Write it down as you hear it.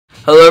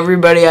Hello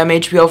everybody, I'm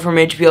HPL from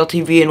HPL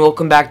TV and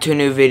welcome back to a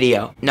new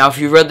video. Now if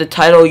you've read the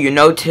title, you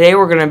know today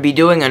we're going to be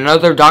doing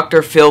another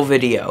Dr. Phil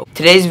video.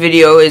 Today's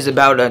video is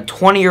about a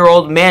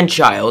 20-year-old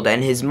man-child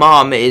and his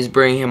mom is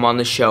bringing him on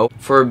the show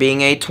for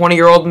being a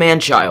 20-year-old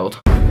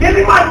man-child. Give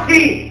me my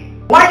keys!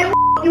 Why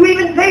the you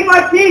even take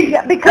my keys?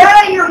 Yeah, because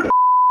get in your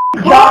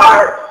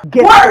car!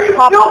 Why are you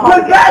still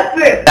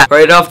possessive?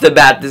 Right off the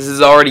bat, this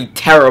is already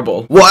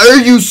terrible. Why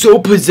are you so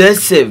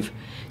possessive?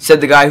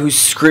 Said the guy who's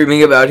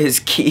screaming about his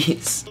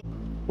keys.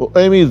 Well,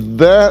 Amy,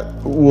 that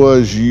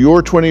was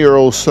your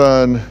 20-year-old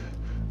son,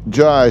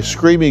 Jai,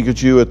 screaming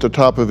at you at the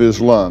top of his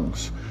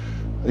lungs.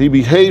 He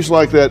behaves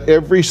like that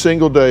every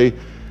single day,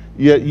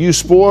 yet you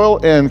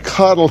spoil and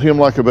coddle him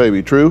like a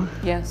baby, true?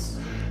 Yes.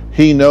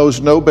 He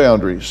knows no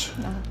boundaries.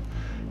 No.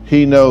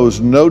 He knows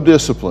no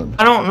discipline.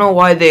 I don't know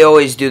why they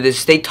always do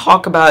this. They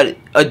talk about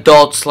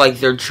adults like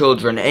they're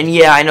children. And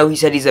yeah, I know he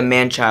said he's a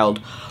man-child,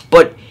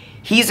 but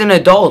he's an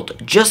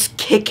adult. Just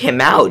kick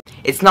him out.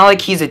 It's not like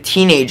he's a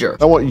teenager.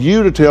 I want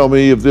you to tell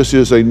me if this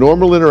is a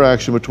normal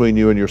interaction between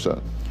you and your son.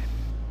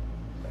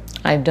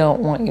 I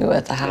don't want you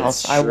at the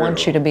house. I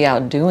want you to be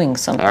out doing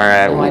something. All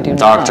right, no, I do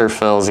Dr. not.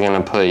 Phil's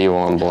gonna put you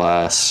on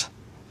blast,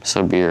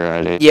 so be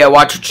ready. Yeah,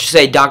 watch what you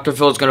say. Dr.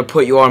 Phil's gonna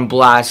put you on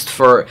blast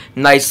for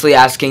nicely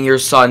asking your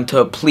son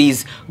to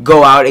please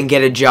go out and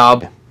get a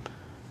job.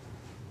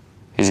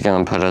 He's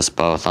gonna put us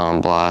both on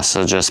blast,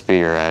 so just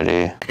be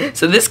ready.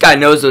 So this guy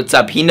knows what's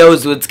up. He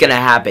knows what's gonna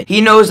happen. He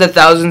knows that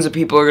thousands of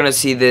people are gonna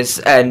see this,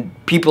 and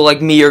people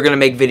like me are gonna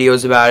make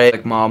videos about it.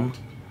 Like, Mom,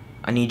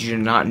 I need you to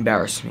not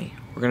embarrass me.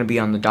 We're gonna be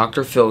on the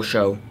Dr. Phil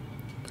show,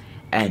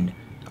 and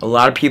a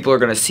lot of people are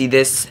gonna see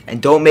this, and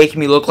don't make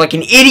me look like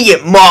an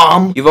idiot,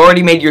 Mom! You've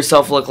already made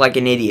yourself look like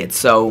an idiot,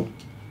 so...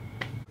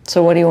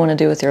 So what do you want to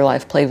do with your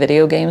life? Play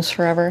video games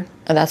forever?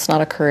 That's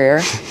not a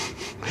career.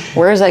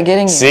 Where is that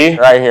getting you? See?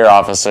 Right here,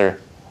 officer.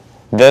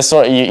 This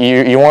one,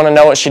 you want to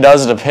know what she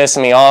does to piss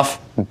me off?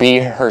 Be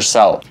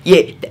herself.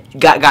 Yeah,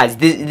 guys,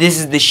 this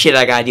is the shit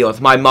I gotta deal with.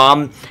 My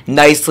mom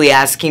nicely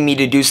asking me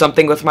to do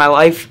something with my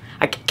life.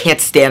 I can't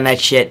stand that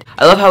shit.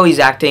 I love how he's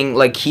acting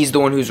like he's the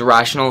one who's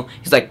irrational.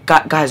 He's like,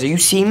 guys, are you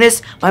seeing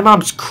this? My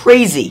mom's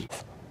crazy.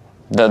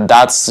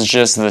 That's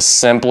just the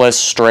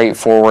simplest,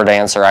 straightforward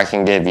answer I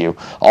can give you.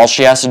 All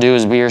she has to do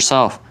is be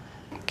herself.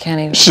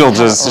 Can't even. She'll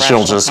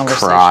just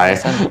cry.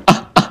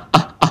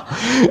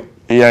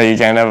 Yeah, you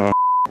can't have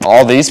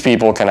all these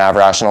people can have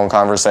rational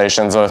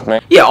conversations with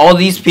me. Yeah, all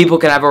these people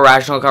can have a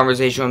rational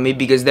conversation with me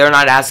because they're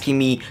not asking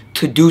me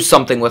to do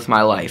something with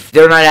my life.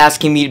 They're not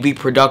asking me to be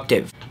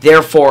productive.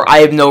 Therefore, I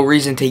have no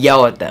reason to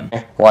yell at them.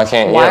 Why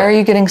can't you? Why are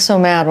you getting so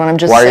mad when I'm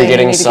just saying you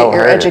getting need to so get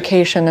your hurt?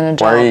 education and a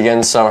job? Why are you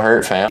getting so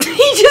hurt, fam?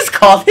 He just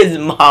called his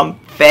mom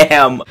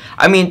fam.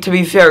 I mean, to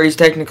be fair, he's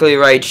technically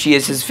right. She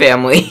is his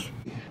family.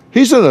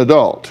 He's an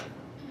adult.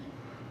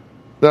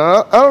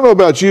 Now, I don't know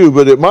about you,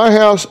 but at my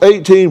house,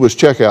 18 was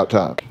checkout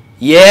time.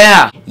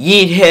 Yeah,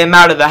 yeet him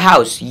out of the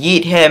house.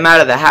 Yeet him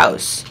out of the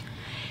house.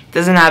 It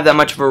doesn't have that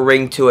much of a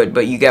ring to it,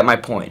 but you get my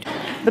point.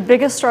 The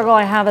biggest struggle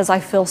I have is I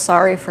feel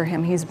sorry for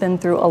him. He's been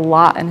through a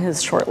lot in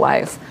his short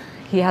life.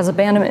 He has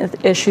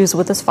abandonment issues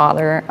with his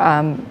father.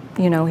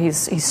 You know,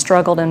 he's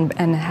struggled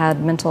and had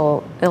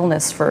mental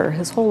illness for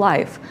his whole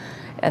life.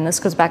 And this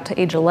goes back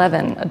to age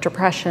 11,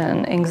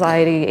 depression,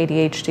 anxiety,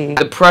 ADHD.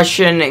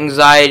 Depression,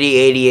 anxiety,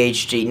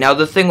 ADHD. Now,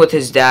 the thing with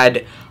his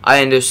dad,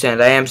 I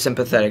understand. I am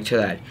sympathetic to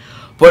that.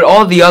 But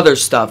all the other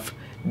stuff,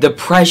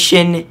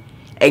 depression,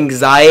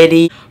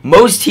 anxiety,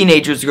 most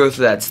teenagers go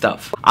through that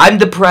stuff. I'm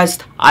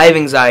depressed, I have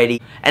anxiety,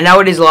 and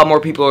nowadays a lot more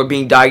people are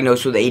being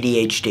diagnosed with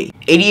ADHD.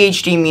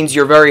 ADHD means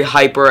you're very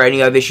hyper and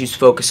you have issues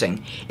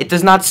focusing. It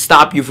does not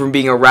stop you from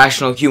being a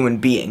rational human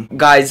being.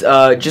 Guys,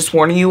 just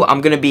warning you,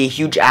 I'm gonna be a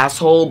huge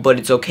asshole, but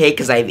it's okay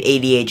because I have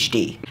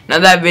ADHD. Now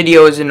that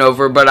video isn't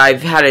over, but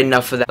I've had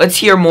enough of that. Let's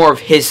hear more of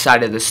his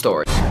side of the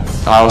story.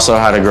 I also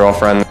had a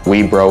girlfriend.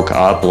 We broke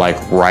up like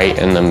right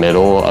in the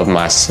middle of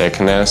my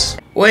sickness.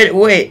 Wait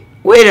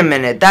a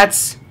minute.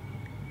 That's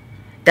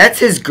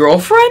his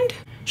girlfriend?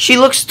 She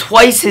looks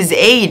twice his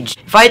age.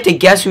 If I had to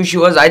guess who she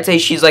was, I'd say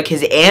she's like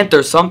his aunt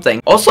or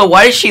something. Also,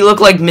 why does she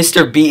look like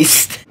Mr.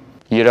 Beast?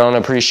 You don't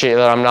appreciate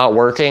that I'm not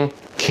working?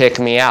 Kick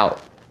me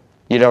out.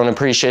 You don't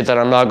appreciate that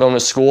I'm not going to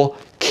school?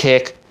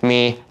 Kick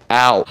me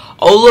out.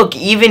 Oh look,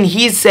 even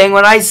he's saying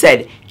what I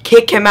said.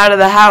 Kick him out of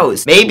the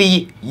house.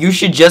 Maybe you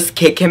should just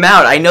kick him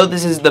out. I know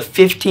this is the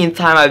 15th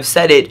time I've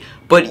said it,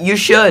 but you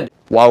should.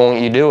 Why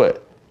won't you do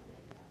it?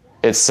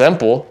 It's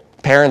simple.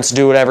 Parents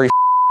do it every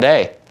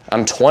day.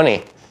 I'm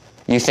 20.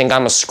 You think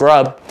I'm a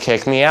scrub?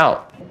 Kick me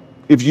out.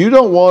 If you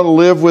don't want to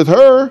live with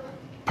her,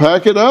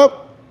 pack it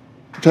up,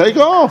 take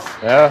off.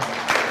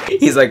 Yeah.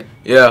 He's like,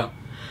 yeah.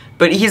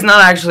 But he's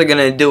not actually going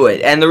to do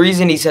it. And the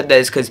reason he said that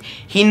is because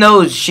he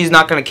knows she's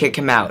not going to kick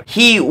him out.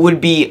 He would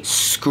be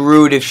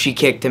screwed if she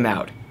kicked him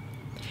out.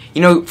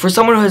 You know, for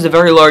someone who has a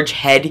very large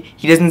head,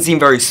 he doesn't seem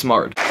very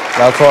smart.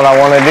 That's what I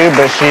want to do,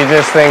 but she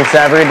just thinks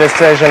every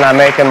decision I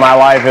make in my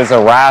life is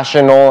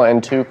irrational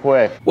and too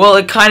quick. Well,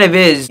 it kind of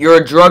is. You're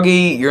a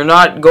druggie, you're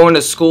not going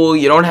to school,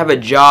 you don't have a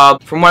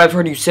job. From what I've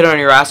heard, you sit on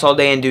your ass all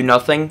day and do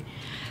nothing.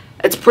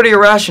 It's pretty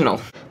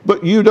irrational.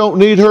 But you don't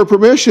need her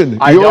permission.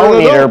 I don't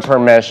need her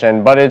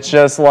permission, but it's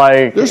just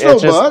like... There's no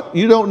but.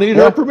 You don't need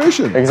her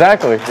permission.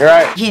 Exactly. You're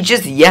right. He's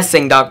just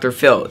yesing Dr.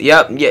 Phil.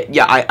 Yeah,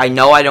 I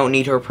know I don't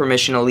need her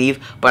permission to leave,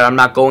 but I'm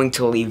not going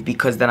to leave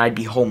because then I'd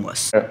be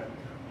homeless.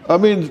 I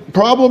mean,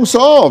 problem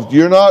solved.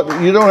 You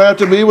don't have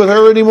to be with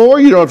her anymore.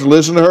 You don't have to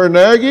listen to her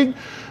nagging.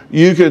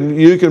 You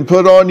can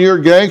put on your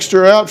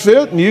gangster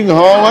outfit and you can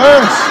haul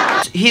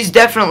ass. He's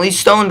definitely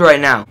stoned right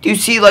now. Do you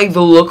see like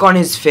the look on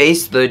his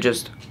face?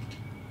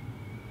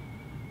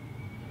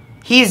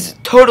 He's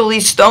totally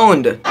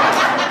stoned. You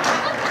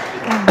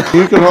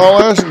can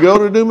haul ass and go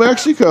to New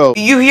Mexico.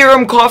 You hear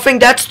him coughing?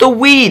 That's the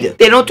weed.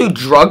 They don't do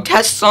drug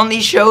tests on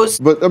these shows.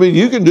 But I mean,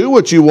 you can do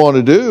what you want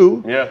to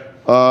do. Yeah.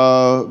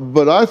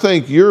 But I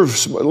think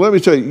let me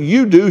tell you,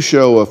 you do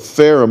show a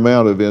fair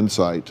amount of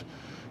insight.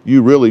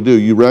 You really do.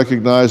 You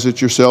recognize that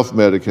you're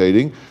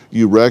self-medicating.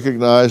 You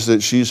recognize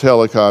that she's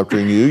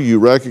helicoptering you. You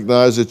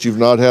recognize that you've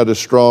not had a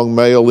strong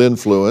male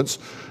influence.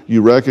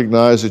 You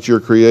recognize that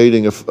you're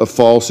creating a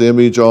false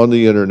image on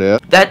the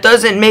internet. That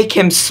doesn't make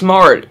him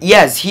smart.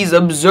 Yes, he's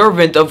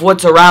observant of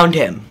what's around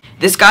him.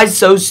 This guy's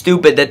so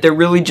stupid that they're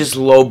really just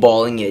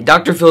lowballing it.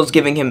 Dr. Phil's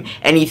giving him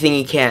anything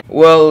he can.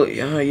 Well,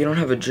 you don't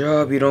have a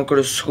job, you don't go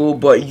to school,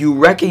 but you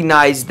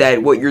recognize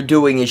that what you're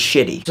doing is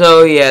shitty.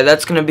 So yeah,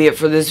 that's gonna be it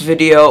for this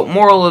video.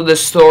 Moral of the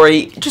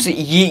story, just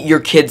yeet your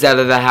kids out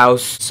of the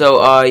house.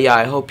 So yeah,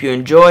 I hope you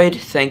enjoyed.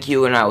 Thank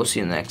you, and I will see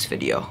you in the next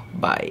video.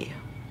 Bye.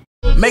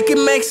 Make it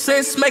make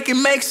sense, make it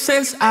make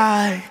sense.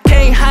 I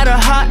can't hide a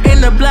heart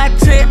in the black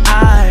tent.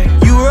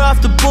 You were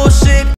off the bullshit.